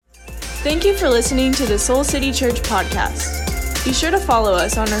Thank you for listening to the Soul City Church podcast. Be sure to follow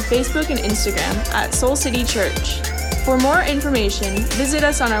us on our Facebook and Instagram at Soul City Church. For more information, visit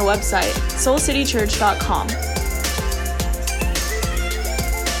us on our website, soulcitychurch.com.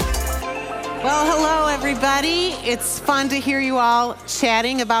 Well, hello, everybody. It's fun to hear you all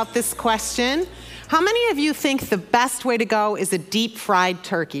chatting about this question. How many of you think the best way to go is a deep-fried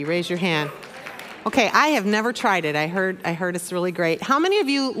turkey? Raise your hand. Okay, I have never tried it. I heard it's really great. How many of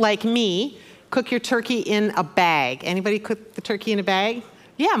you, like me, cook your turkey in a bag? Anybody cook the turkey in a bag?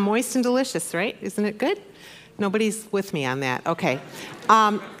 Yeah, moist and delicious, right? Isn't it good? Nobody's with me on that. Okay.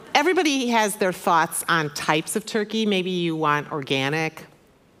 Everybody has their thoughts on types of turkey. Maybe you want organic,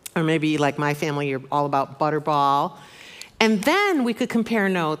 or maybe like my family, you're all about butterball. And then we could compare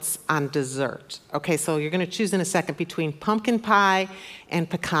notes on dessert. Okay, so you're going to choose in a second between pumpkin pie and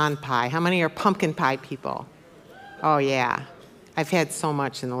pecan pie. How many are pumpkin pie people? Oh, yeah. I've had so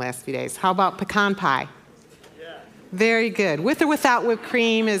much in the last few days. How about pecan pie? Yeah. Very good. With or without whipped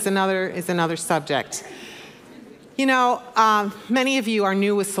cream is another subject. You know, many of you are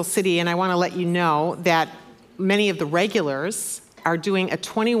new with Soul City, and I want to let you know that many of the regulars are doing a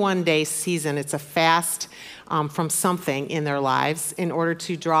 21-day season. It's a fast from something in their lives in order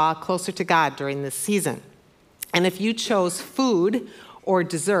to draw closer to God during this season. And if you chose food or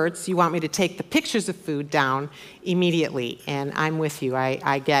desserts, you want me to take the pictures of food down immediately, and I'm with you.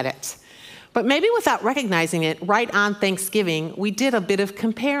 I get it. But maybe without recognizing it, right on Thanksgiving, we did a bit of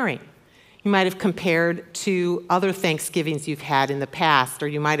comparing. You might have compared to other Thanksgivings you've had in the past, or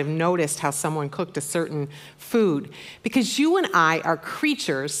you might have noticed how someone cooked a certain food, because you and I are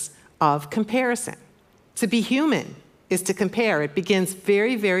creatures of comparison. To be human is to compare. It begins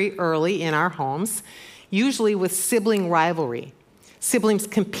very, very early in our homes, usually with sibling rivalry. Siblings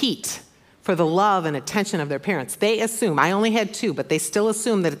compete for the love and attention of their parents. They assume, I only had two, but they still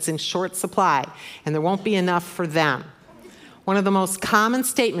assume that it's in short supply and there won't be enough for them. One of the most common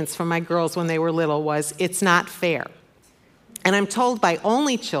statements from my girls when they were little was, "It's not fair." And I'm told by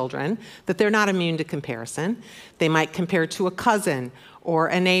only children that they're not immune to comparison. They might compare to a cousin or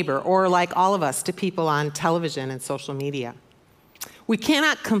a neighbor, or like all of us, to people on television and social media. We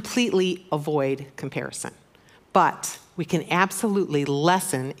cannot completely avoid comparison, but we can absolutely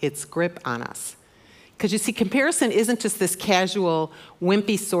lessen its grip on us. Because you see, comparison isn't just this casual,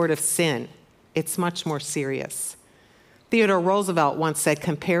 wimpy sort of sin. It's much more serious. Theodore Roosevelt once said,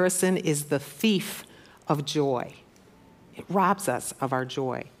 "Comparison is the thief of joy." It robs us of our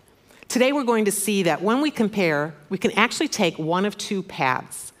joy. Today we're going to see that when we compare, we can actually take one of two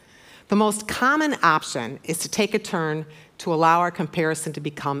paths. The most common option is to take a turn to allow our comparison to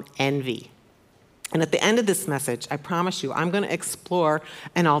become envy. And at the end of this message, I promise you, I'm going to explore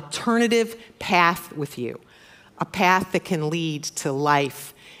an alternative path with you, a path that can lead to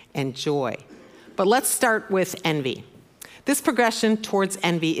life and joy. But let's start with envy. This progression towards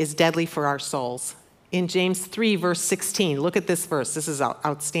envy is deadly for our souls. In James 3, verse 16, look at this verse. This is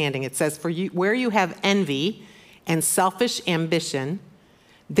outstanding. It says, where you have envy and selfish ambition,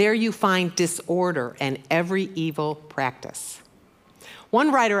 there you find disorder and every evil practice.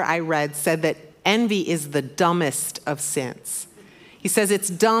 One writer I read said that envy is the dumbest of sins. He says it's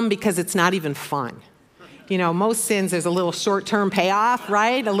dumb because it's not even fun. You know, most sins, there's a little short-term payoff,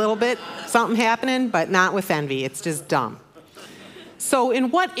 right? A little bit, something happening, but not with envy. It's just dumb. So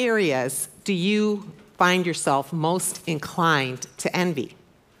in what areas do you find yourself most inclined to envy?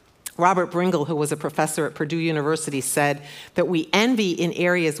 Robert Bringle, who was a professor at Purdue University, said that we envy in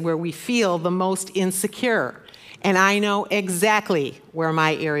areas where we feel the most insecure. And I know exactly where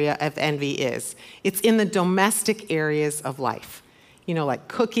my area of envy is. It's in the domestic areas of life. You know, like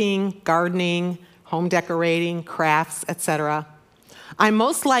cooking, gardening, home decorating, crafts, etc. I'm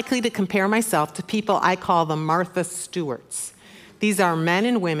most likely to compare myself to people I call the Martha Stewarts. These are men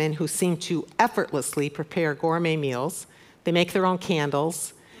and women who seem to effortlessly prepare gourmet meals. They make their own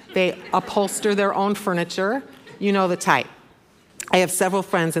candles. They upholster their own furniture. You know the type. I have several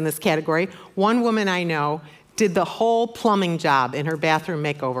friends in this category. One woman I know did the whole plumbing job in her bathroom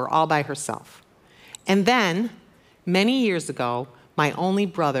makeover all by herself. And then, many years ago, my only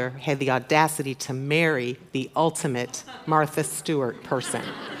brother had the audacity to marry the ultimate Martha Stewart person.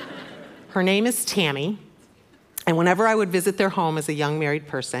 Her name is Tammy. And whenever I would visit their home as a young married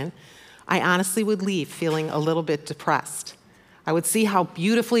person, I honestly would leave feeling a little bit depressed. I would see how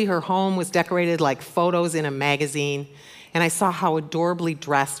beautifully her home was decorated like photos in a magazine, and I saw how adorably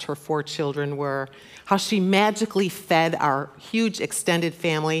dressed her 4 children were, how she magically fed our huge extended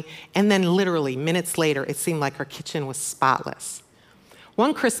family, and then literally minutes later, it seemed like her kitchen was spotless.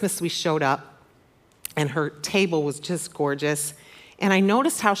 One Christmas we showed up, and her table was just gorgeous, and I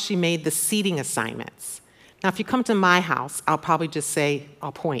noticed how she made the seating assignments. Now, if you come to my house, I'll probably just say,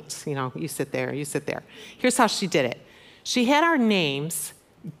 I'll point, you sit there, you sit there. Here's how she did it. She had our names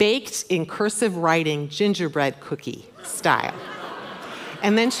baked in cursive writing, gingerbread cookie style.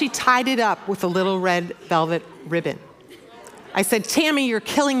 And then she tied it up with a little red velvet ribbon. I said, Tammy, you're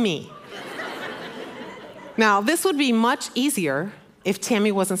killing me. Now, this would be much easier if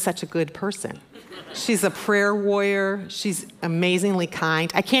Tammy wasn't such a good person. She's a prayer warrior. She's amazingly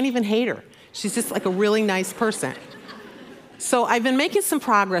kind. I can't even hate her. She's just like a really nice person. So I've been making some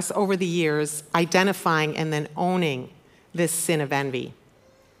progress over the years, identifying and then owning this sin of envy.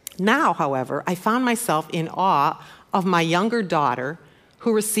 Now, however, I found myself in awe of my younger daughter,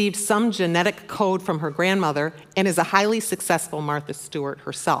 who received some genetic code from her grandmother and is a highly successful Martha Stewart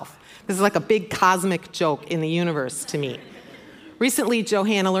herself. This is like a big cosmic joke in the universe to me. Recently,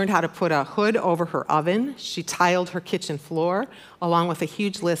 Johanna learned how to put a hood over her oven. She tiled her kitchen floor, along with a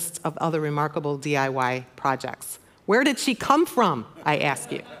huge list of other remarkable DIY projects. Where did she come from, I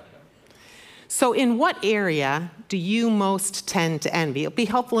ask you? So in what area do you most tend to envy? It'll be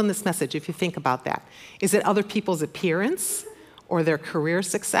helpful in this message if you think about that. Is it other people's appearance or their career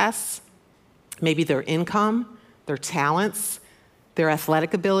success? Maybe their income, their talents, their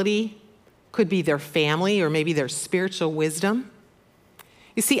athletic ability? Could be their family or maybe their spiritual wisdom.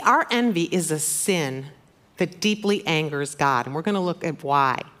 You see, our envy is a sin that deeply angers God, and we're going to look at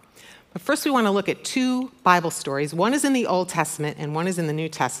why. But first, we want to look at two Bible stories. One is in the Old Testament, and one is in the New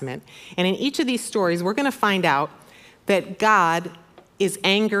Testament. And in each of these stories, we're going to find out that God is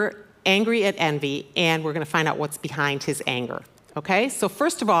angry at envy, and we're going to find out what's behind his anger. Okay? So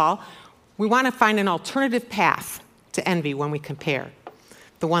first of all, we want to find an alternative path to envy when we compare.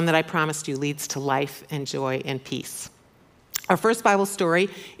 The one that I promised you leads to life and joy and peace. Our first Bible story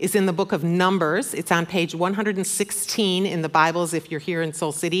is in the book of Numbers. It's on page 116 in the Bibles. If you're here in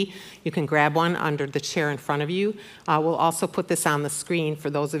Soul City, you can grab one under the chair in front of you. We'll also put this on the screen for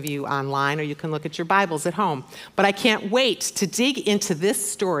those of you online, or you can look at your Bibles at home. But I can't wait to dig into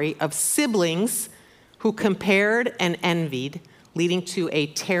this story of siblings who compared and envied, leading to a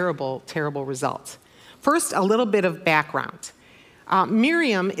terrible, terrible result. First, a little bit of background.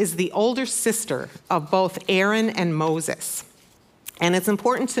 Miriam is the older sister of both Aaron and Moses. And it's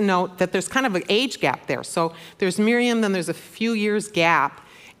important to note that there's kind of an age gap there. So there's Miriam, then there's a few years gap,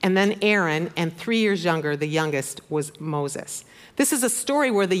 and then Aaron, and 3 years younger, the youngest, was Moses. This is a story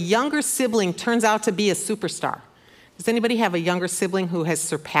where the younger sibling turns out to be a superstar. Does anybody have a younger sibling who has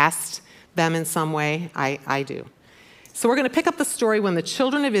surpassed them in some way? I do. So we're going to pick up the story when the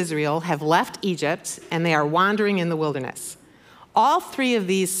children of Israel have left Egypt and they are wandering in the wilderness. All three of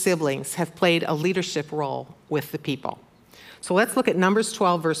these siblings have played a leadership role with the people. So let's look at Numbers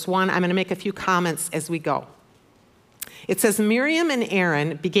 12, verse 1. I'm going to make a few comments as we go. It says, Miriam and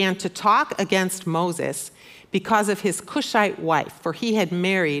Aaron began to talk against Moses because of his Cushite wife, for he had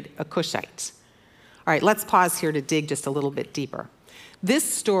married a Cushite. All right, let's pause here to dig just a little bit deeper. This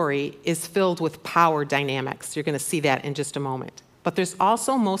story is filled with power dynamics. You're going to see that in just a moment. But there's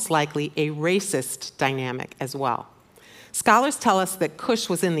also most likely a racist dynamic as well. Scholars tell us that Cush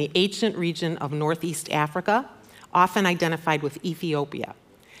was in the ancient region of northeast Africa, often identified with Ethiopia.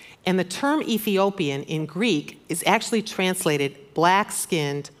 And the term Ethiopian in Greek is actually translated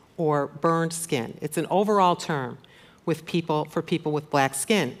black-skinned or burned skin. It's an overall term for people with black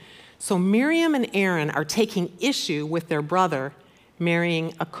skin. So Miriam and Aaron are taking issue with their brother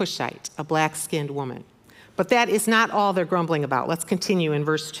marrying a Cushite, a black-skinned woman. But that is not all they're grumbling about. Let's continue in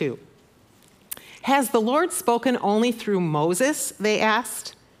verse 2. Has the Lord spoken only through Moses, they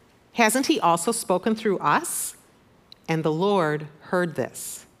asked. Hasn't he also spoken through us? And the Lord heard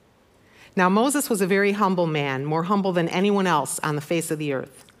this. Now Moses was a very humble man, more humble than anyone else on the face of the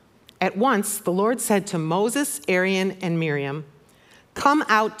earth. At once the Lord said to Moses, Aaron, and Miriam, come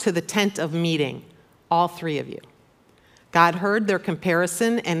out to the tent of meeting, all three of you. God heard their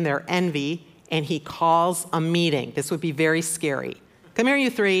comparison and their envy, and he calls a meeting. This would be very scary. Come here, you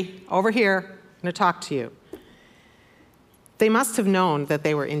three, over here. I'm going to talk to you. They must have known that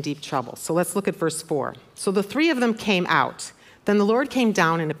they were in deep trouble. So let's look at verse 4. So the three of them came out. Then the Lord came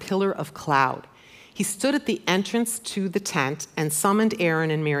down in a pillar of cloud. He stood at the entrance to the tent and summoned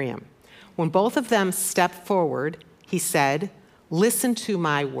Aaron and Miriam. When both of them stepped forward, he said, listen to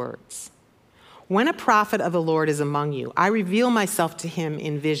my words. When a prophet of the Lord is among you, I reveal myself to him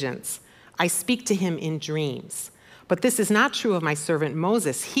in visions. I speak to him in dreams. But this is not true of my servant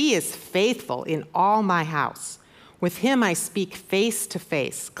Moses. He is faithful in all my house. With him I speak face to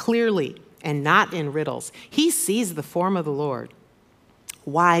face, clearly, and not in riddles. He sees the form of the Lord.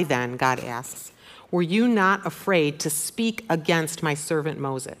 Why then, God asks, Were you not afraid to speak against my servant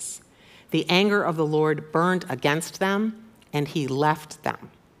Moses? The anger of the Lord burned against them, and he left them.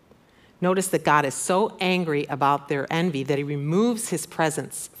 Notice that God is so angry about their envy that he removes his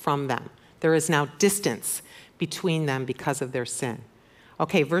presence from them. There is now distance between them because of their sin.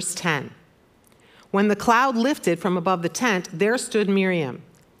 Okay, verse 10. When the cloud lifted from above the tent, there stood Miriam,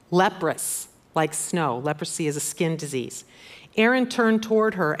 leprous like snow. Leprosy is a skin disease. Aaron turned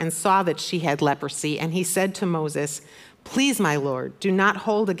toward her and saw that she had leprosy, and he said to Moses, "Please, my Lord, do not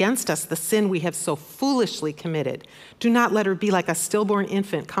hold against us the sin we have so foolishly committed. Do not let her be like a stillborn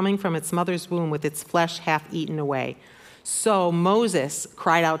infant coming from its mother's womb with its flesh half eaten away." So Moses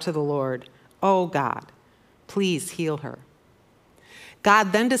cried out to the Lord, "Oh God, please heal her."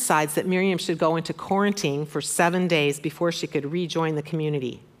 God then decides that Miriam should go into quarantine for 7 days before she could rejoin the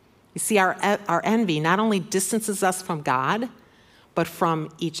community. You see, our envy not only distances us from God, but from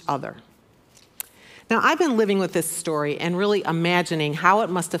each other. Now, I've been living with this story and really imagining how it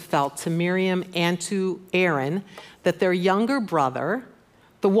must have felt to Miriam and to Aaron that their younger brother,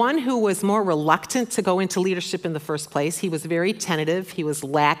 the one who was more reluctant to go into leadership in the first place, he was very tentative, he was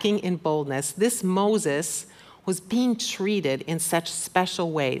lacking in boldness, this Moses was being treated in such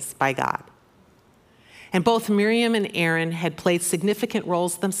special ways by God. And both Miriam and Aaron had played significant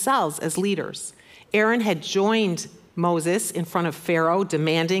roles themselves as leaders. Aaron had joined Moses in front of Pharaoh,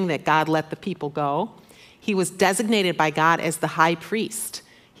 demanding that God let the people go. He was designated by God as the high priest.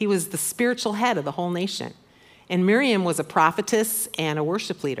 He was the spiritual head of the whole nation. And Miriam was a prophetess and a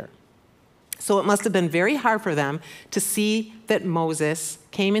worship leader. So it must have been very hard for them to see that Moses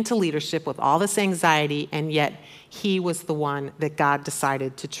came into leadership with all this anxiety, and yet he was the one that God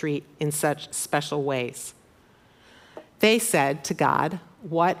decided to treat in such special ways. They said to God,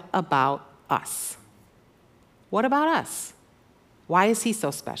 "What about us? What about us? Why is he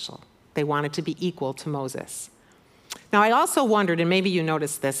so special?" They wanted to be equal to Moses. Now, I also wondered, and maybe you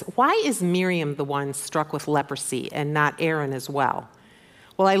noticed this, why is Miriam the one struck with leprosy and not Aaron as well?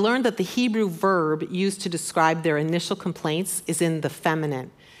 Well, I learned that the Hebrew verb used to describe their initial complaints is in the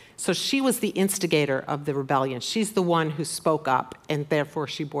feminine. So she was the instigator of the rebellion. She's the one who spoke up, and therefore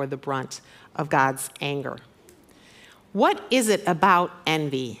she bore the brunt of God's anger. What is it about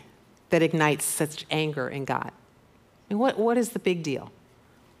envy that ignites such anger in God? And what is the big deal?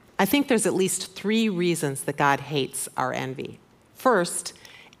 I think there's at least 3 reasons that God hates our envy. First,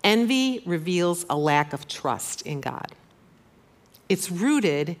 envy reveals a lack of trust in God. It's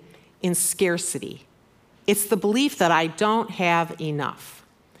rooted in scarcity. It's the belief that I don't have enough.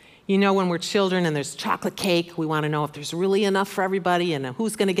 You know, when we're children and there's chocolate cake, we want to know if there's really enough for everybody and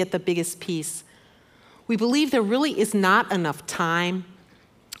who's going to get the biggest piece. We believe there really is not enough time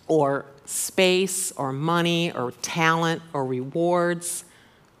or space or money or talent or rewards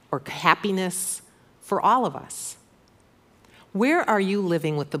or happiness for all of us. Where are you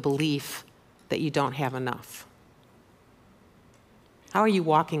living with the belief that you don't have enough? How are you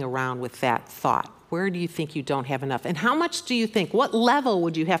walking around with that thought? Where do you think you don't have enough? And how much do you think, what level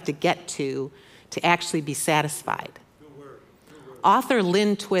would you have to get to actually be satisfied? Good word. Author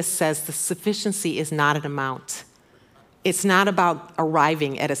Lynn Twist says the sufficiency is not an amount. It's not about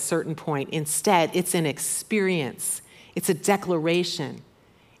arriving at a certain point. Instead, it's an experience. It's a declaration.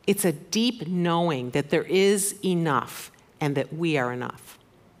 It's a deep knowing that there is enough and that we are enough.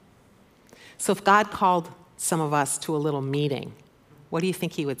 So if God called some of us to a little meeting, what do you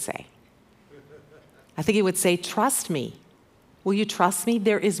think he would say? I think he would say, "Trust me. Will you trust me?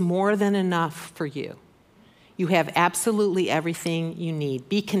 There is more than enough for you. You have absolutely everything you need.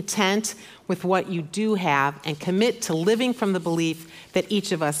 Be content with what you do have and commit to living from the belief that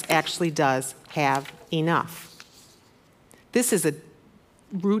each of us actually does have enough." This is a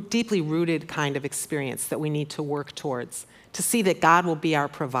deeply rooted kind of experience that we need to work towards, to see that God will be our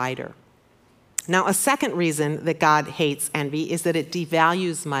provider. Now, a second reason that God hates envy is that it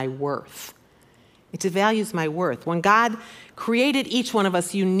devalues my worth. It devalues my worth. When God created each one of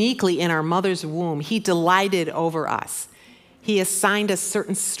us uniquely in our mother's womb, he delighted over us. He assigned us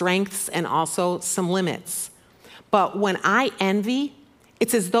certain strengths and also some limits. But when I envy,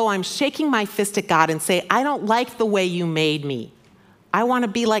 it's as though I'm shaking my fist at God and say, "I don't like the way you made me. I want to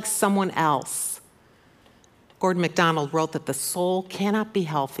be like someone else." Gordon MacDonald wrote that the soul cannot be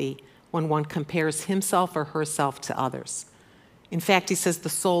healthy when one compares himself or herself to others. In fact, he says the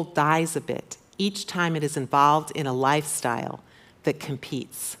soul dies a bit each time it is involved in a lifestyle that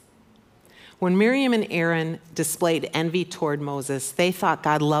competes. When Miriam and Aaron displayed envy toward Moses, they thought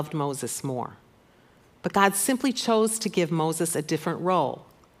God loved Moses more. But God simply chose to give Moses a different role.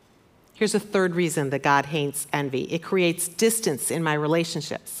 Here's a third reason that God hates envy. It creates distance in my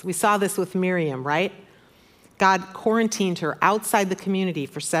relationships. We saw this with Miriam, right? God quarantined her outside the community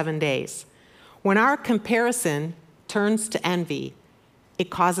for 7 days. When our comparison turns to envy, it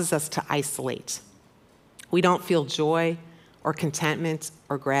causes us to isolate. We don't feel joy or contentment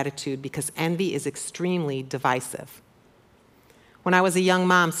or gratitude because envy is extremely divisive. When I was a young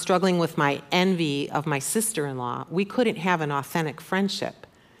mom struggling with my envy of my sister-in-law, we couldn't have an authentic friendship.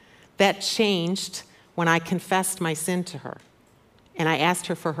 That changed when I confessed my sin to her, and I asked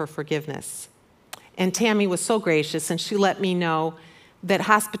her for her forgiveness. And Tammy was so gracious, and she let me know that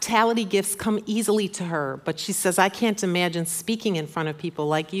hospitality gifts come easily to her, but she says, I can't imagine speaking in front of people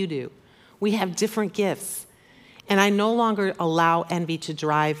like you do. We have different gifts, and I no longer allow envy to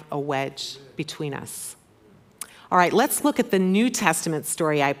drive a wedge between us. All right, let's look at the New Testament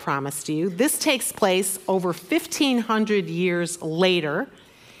story I promised you. This takes place over 1,500 years later,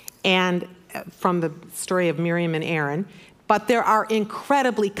 and from the story of Miriam and Aaron, but there are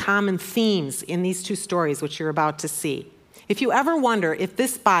incredibly common themes in these two stories, which you're about to see. If you ever wonder if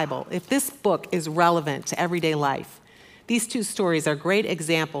this Bible, if this book is relevant to everyday life, these two stories are great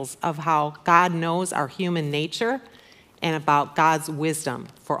examples of how God knows our human nature and about God's wisdom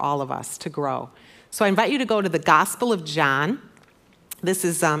for all of us to grow. So I invite you to go to the Gospel of John. This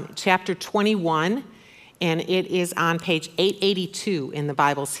is chapter 21. And it is on page 882 in the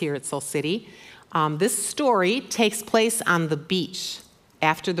Bibles here at Soul City. This story takes place on the beach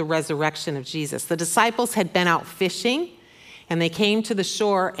after the resurrection of Jesus. The disciples had been out fishing, and they came to the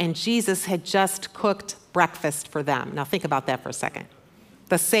shore, and Jesus had just cooked breakfast for them. Now think about that for a second.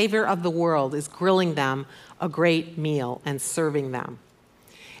 The Savior of the world is grilling them a great meal and serving them.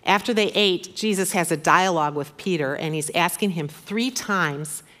 After they ate, Jesus has a dialogue with Peter, and he's asking him 3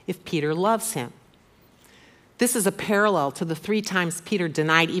 times if Peter loves him. This is a parallel to the 3 times Peter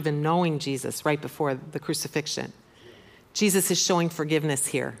denied even knowing Jesus right before the crucifixion. Jesus is showing forgiveness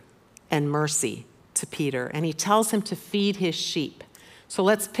here and mercy to Peter, and he tells him to feed his sheep. So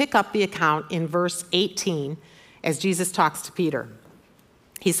let's pick up the account in verse 18 as Jesus talks to Peter.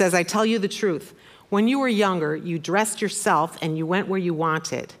 He says, I tell you the truth. When you were younger, you dressed yourself and you went where you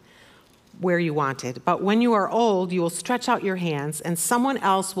wanted. But when you are old, you will stretch out your hands, and someone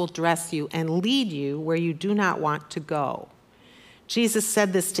else will dress you and lead you where you do not want to go. Jesus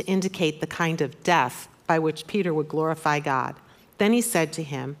said this to indicate the kind of death by which Peter would glorify God. Then he said to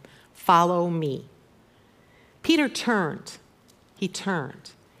him, follow me. Peter turned. He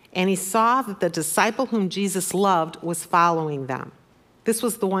turned, and he saw that the disciple whom Jesus loved was following them. This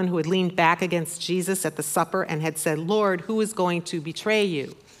was the one who had leaned back against Jesus at the supper and had said, Lord, who is going to betray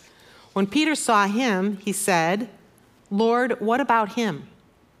you? When Peter saw him, he said, Lord, what about him?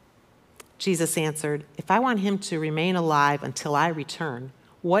 Jesus answered, if I want him to remain alive until I return,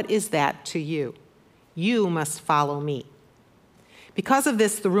 what is that to you? You must follow me. Because of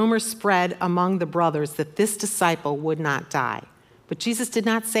this, the rumor spread among the brothers that this disciple would not die. But Jesus did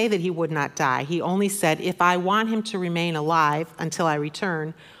not say that he would not die. He only said, if I want him to remain alive until I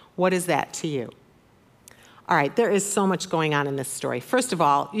return, what is that to you? All right, there is so much going on in this story. First of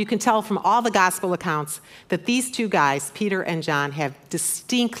all, you can tell from all the gospel accounts that these 2 guys, Peter and John, have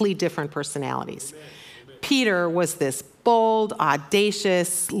distinctly different personalities. Amen. Peter was this bold,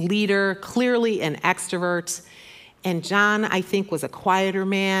 audacious leader, clearly an extrovert. And John, I think, was a quieter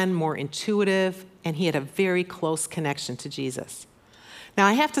man, more intuitive, and he had a very close connection to Jesus. Now,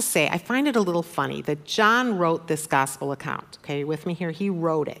 I have to say, I find it a little funny that John wrote this gospel account. Okay, you with me here? He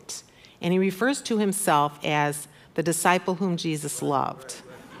wrote it. And he refers to himself as the disciple whom Jesus loved.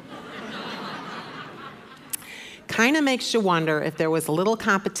 Kind of makes you wonder if there was a little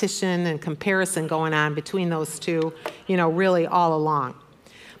competition and comparison going on between those two, really all along.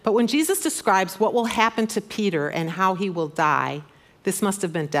 But when Jesus describes what will happen to Peter and how he will die, this must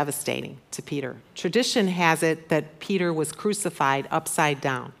have been devastating to Peter. Tradition has it that Peter was crucified upside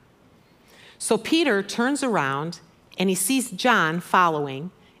down. So Peter turns around and he sees John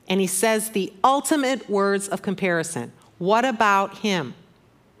following, and he says the ultimate words of comparison. What about him?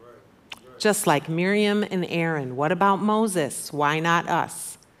 Just like Miriam and Aaron. What about Moses? Why not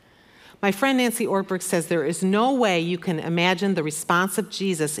us? My friend Nancy Ortberg says there is no way you can imagine the response of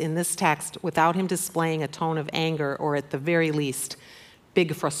Jesus in this text without him displaying a tone of anger or, at the very least,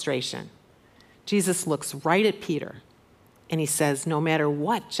 big frustration. Jesus looks right at Peter and he says, no matter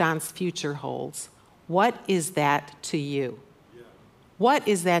what John's future holds, what is that to you? What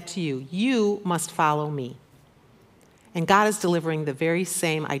is that to you? You must follow me. And God is delivering the very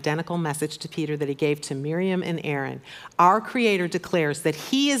same identical message to Peter that he gave to Miriam and Aaron. Our Creator declares that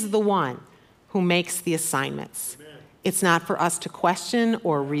he is the one who makes the assignments. Amen. It's not for us to question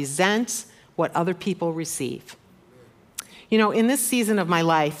or resent what other people receive. You know, in this season of my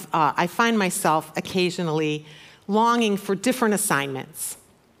life, I find myself occasionally longing for different assignments.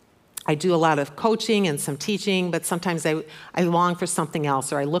 I do a lot of coaching and some teaching, but sometimes I long for something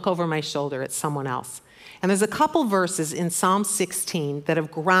else, or I look over my shoulder at someone else. And there's a couple verses in Psalm 16 that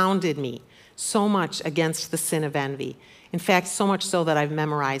have grounded me so much against the sin of envy. In fact, so much so that I've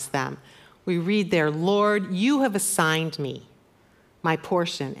memorized them. We read there, "Lord, you have assigned me my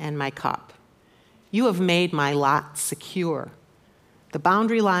portion and my cup. You have made my lot secure. The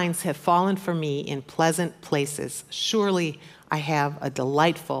boundary lines have fallen for me in pleasant places. Surely I have a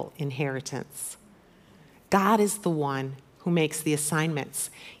delightful inheritance." God is the one who makes the assignments.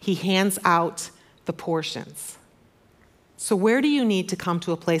 He hands out the portions. So where do you need to come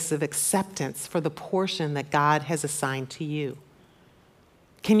to a place of acceptance for the portion that God has assigned to you?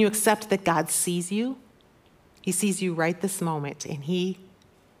 Can you accept that God sees you? He sees you right this moment, and he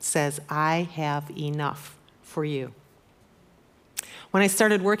says, "I have enough for you." When I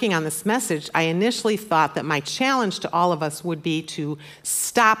started working on this message, I initially thought that my challenge to all of us would be to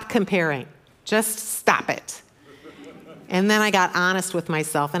stop comparing. Just stop it. And then I got honest with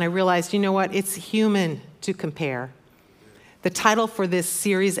myself, and I realized, you know what? It's human to compare. The title for this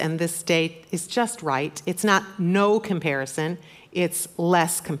series and this day is just right. It's not no comparison, it's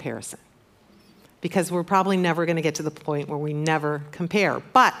less comparison. Because we're probably never going to get to the point where we never compare,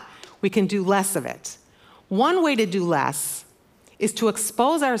 but we can do less of it. One way to do less is to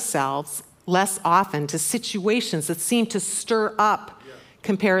expose ourselves less often to situations that seem to stir up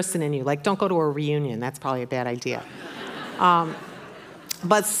comparison in you. Like, don't go to a reunion. That's probably a bad idea.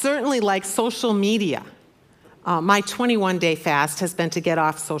 But certainly like social media. My 21-day fast has been to get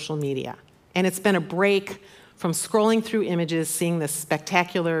off social media. And it's been a break from scrolling through images, seeing the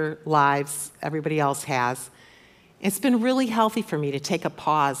spectacular lives everybody else has. It's been really healthy for me to take a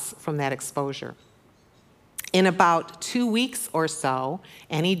pause from that exposure. In about 2 weeks or so,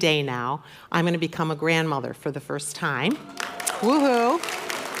 any day now, I'm going to become a grandmother for the first time. Woohoo!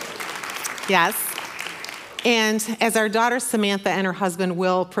 Yes. And as our daughter Samantha and her husband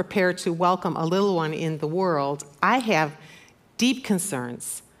Will prepare to welcome a little one in the world, I have deep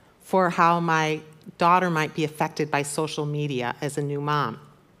concerns for how my daughter might be affected by social media as a new mom.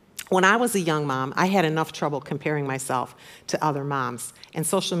 When I was a young mom, I had enough trouble comparing myself to other moms, and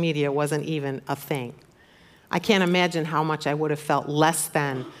social media wasn't even a thing. I can't imagine how much I would have felt less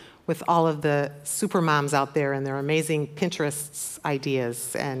than with all of the super moms out there and their amazing Pinterest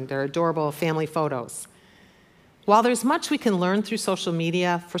ideas and their adorable family photos. While there's much we can learn through social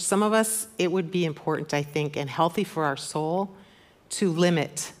media, for some of us, it would be important, I think, and healthy for our soul to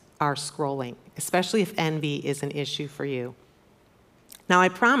limit our scrolling, especially if envy is an issue for you. Now, I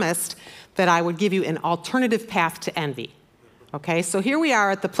promised that I would give you an alternative path to envy. Okay, so here we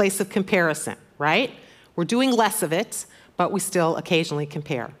are at the place of comparison, right? We're doing less of it, but we still occasionally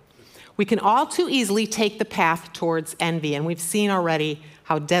compare. We can all too easily take the path towards envy, and we've seen already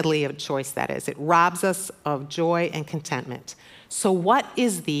how deadly a choice that is. It robs us of joy and contentment. So what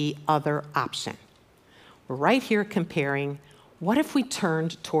is the other option? We're right here comparing. What if we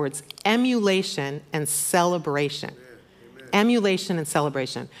turned towards emulation and celebration? Amen. Emulation and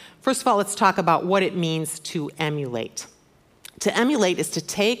celebration. First of all, let's talk about what it means to emulate. To emulate is to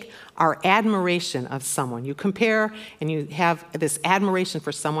take our admiration of someone. You compare and you have this admiration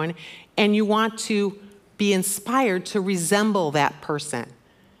for someone, and you want to be inspired to resemble that person,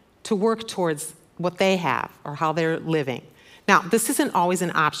 to work towards what they have or how they're living. Now, this isn't always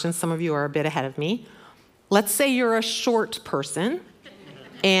an option. Some of you are a bit ahead of me. Let's say you're a short person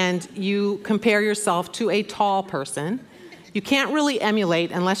and you compare yourself to a tall person. You can't really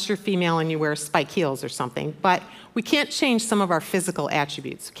emulate unless you're female and you wear spike heels or something, but we can't change some of our physical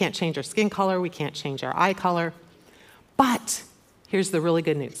attributes. We can't change our skin color, we can't change our eye color. But here's the really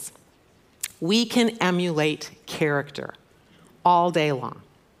good news. We can emulate character all day long.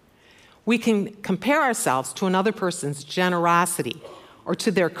 We can compare ourselves to another person's generosity or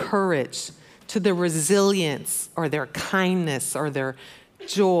to their courage, to their resilience or their kindness or their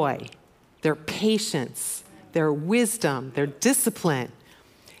joy, their patience, their wisdom, their discipline.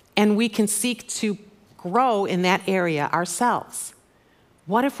 And we can seek to grow in that area ourselves.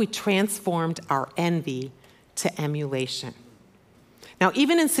 What if we transformed our envy to emulation? Now,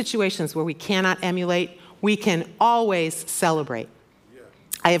 even in situations where we cannot emulate, we can always celebrate.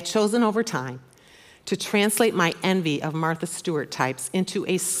 I have chosen over time to translate my envy of Martha Stewart types into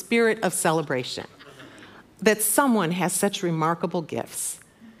a spirit of celebration, that someone has such remarkable gifts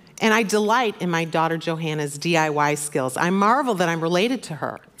And I delight in my daughter Johanna's DIY skills. I marvel that I'm related to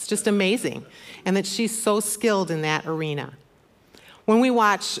her. It's just amazing. And that she's so skilled in that arena. When we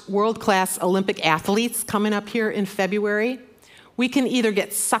watch world-class Olympic athletes coming up here in February, we can either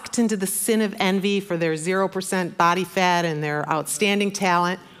get sucked into the sin of envy for their 0% body fat and their outstanding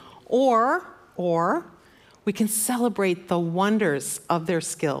talent, or we can celebrate the wonders of their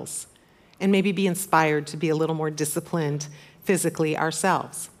skills and maybe be inspired to be a little more disciplined physically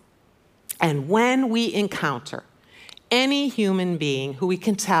ourselves. And when we encounter any human being who we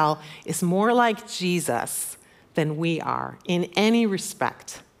can tell is more like Jesus than we are in any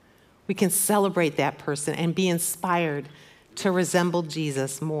respect, we can celebrate that person and be inspired to resemble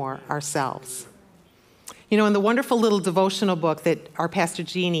Jesus more ourselves. You know, in the wonderful little devotional book that our Pastor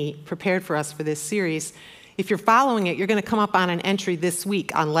Jeannie prepared for us for this series, if you're following it, you're going to come up on an entry this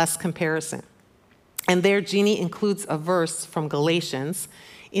week on less comparison. And there, Jeannie includes a verse from Galatians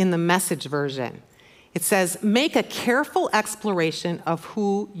in the Message version. It says, "Make a careful exploration of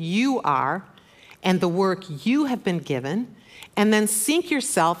who you are and the work you have been given, and then sink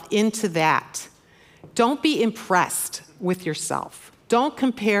yourself into that. Don't be impressed with yourself. Don't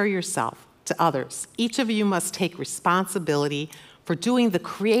compare yourself to others. Each of you must take responsibility for doing the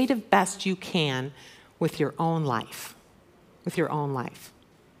creative best you can with your own life." With your own life.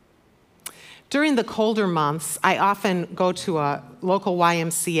 During the colder months, I often go to a local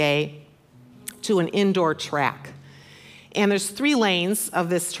YMCA to an indoor track. And there's 3 lanes of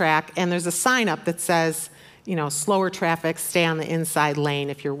this track, and there's a sign up that says, you know, slower traffic, stay on the inside lane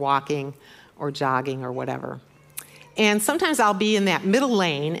if you're walking or jogging or whatever. And sometimes I'll be in that middle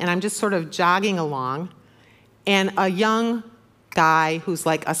lane, and I'm just sort of jogging along, and a young guy who's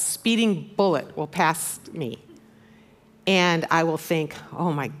like a speeding bullet will pass me. And I will think,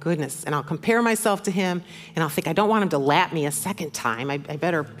 oh my goodness, and I'll compare myself to him, and I'll think, I don't want him to lap me a second time. I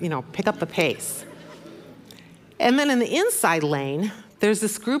better, pick up the pace. And then in the inside lane, there's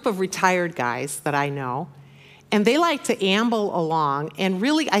this group of retired guys that I know, and they like to amble along, and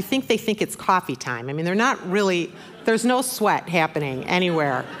really, I think they think it's coffee time. I mean, they're not really, there's no sweat happening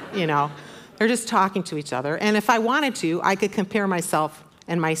anywhere, They're just talking to each other. And if I wanted to, I could compare myself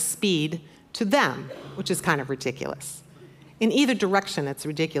and my speed to them, which is kind of ridiculous. In either direction, it's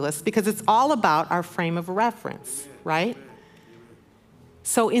ridiculous because it's all about our frame of reference, right?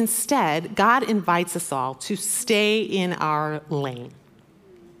 So instead, God invites us all to stay in our lane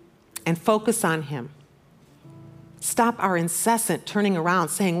and focus on Him. Stop our incessant turning around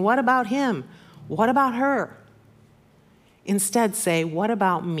saying, what about him? What about her? Instead, say, what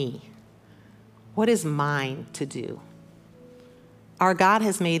about me? What is mine to do? Our God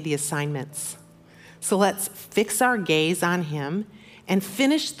has made the assignments. So let's fix our gaze on Him and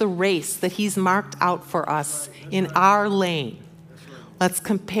finish the race that He's marked out for us in our lane. Let's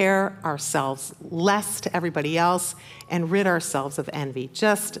compare ourselves less to everybody else and rid ourselves of envy.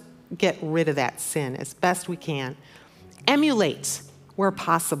 Just get rid of that sin as best we can. Emulate where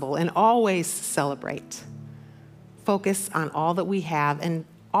possible and always celebrate. Focus on all that we have and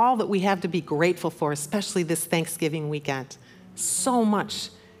all that we have to be grateful for, especially this Thanksgiving weekend. So much.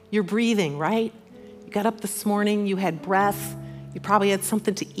 You're breathing, right? You got up this morning, you had breath, you probably had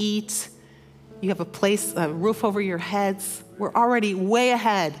something to eat, you have a roof over your heads. We're already way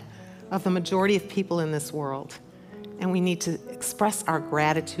ahead of the majority of people in this world. And we need to express our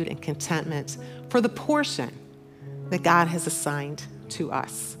gratitude and contentment for the portion that God has assigned to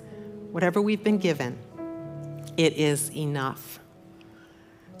us. Whatever we've been given, it is enough.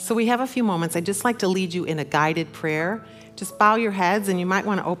 So we have a few moments. I'd just like to lead you in a guided prayer. Just bow your heads, and you might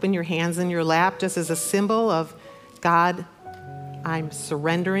want to open your hands in your lap just as a symbol of, God, I'm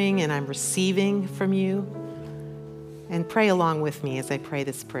surrendering and I'm receiving from you. And pray along with me as I pray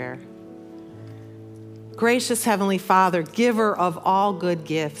this prayer. Gracious Heavenly Father, giver of all good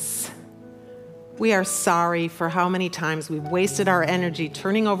gifts, we are sorry for how many times we've wasted our energy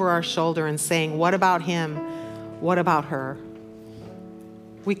turning over our shoulder and saying, what about him? What about her?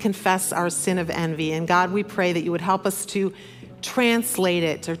 We confess our sin of envy, and God, we pray that you would help us to translate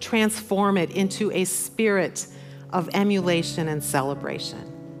it or transform it into a spirit of emulation and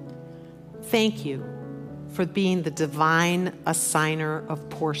celebration. Thank you for being the divine assigner of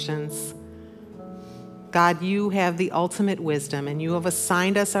portions. God, you have the ultimate wisdom, and you have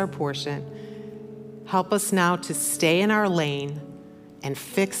assigned us our portion. Help us now to stay in our lane and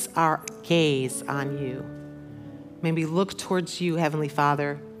fix our gaze on you. May we look towards you, Heavenly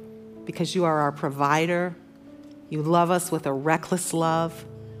Father, because you are our provider. You love us with a reckless love.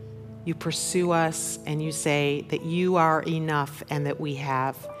 You pursue us, and you say that you are enough and that we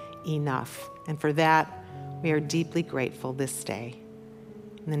have enough. And for that, we are deeply grateful this day.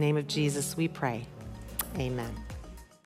 In the name of Jesus, we pray. Amen.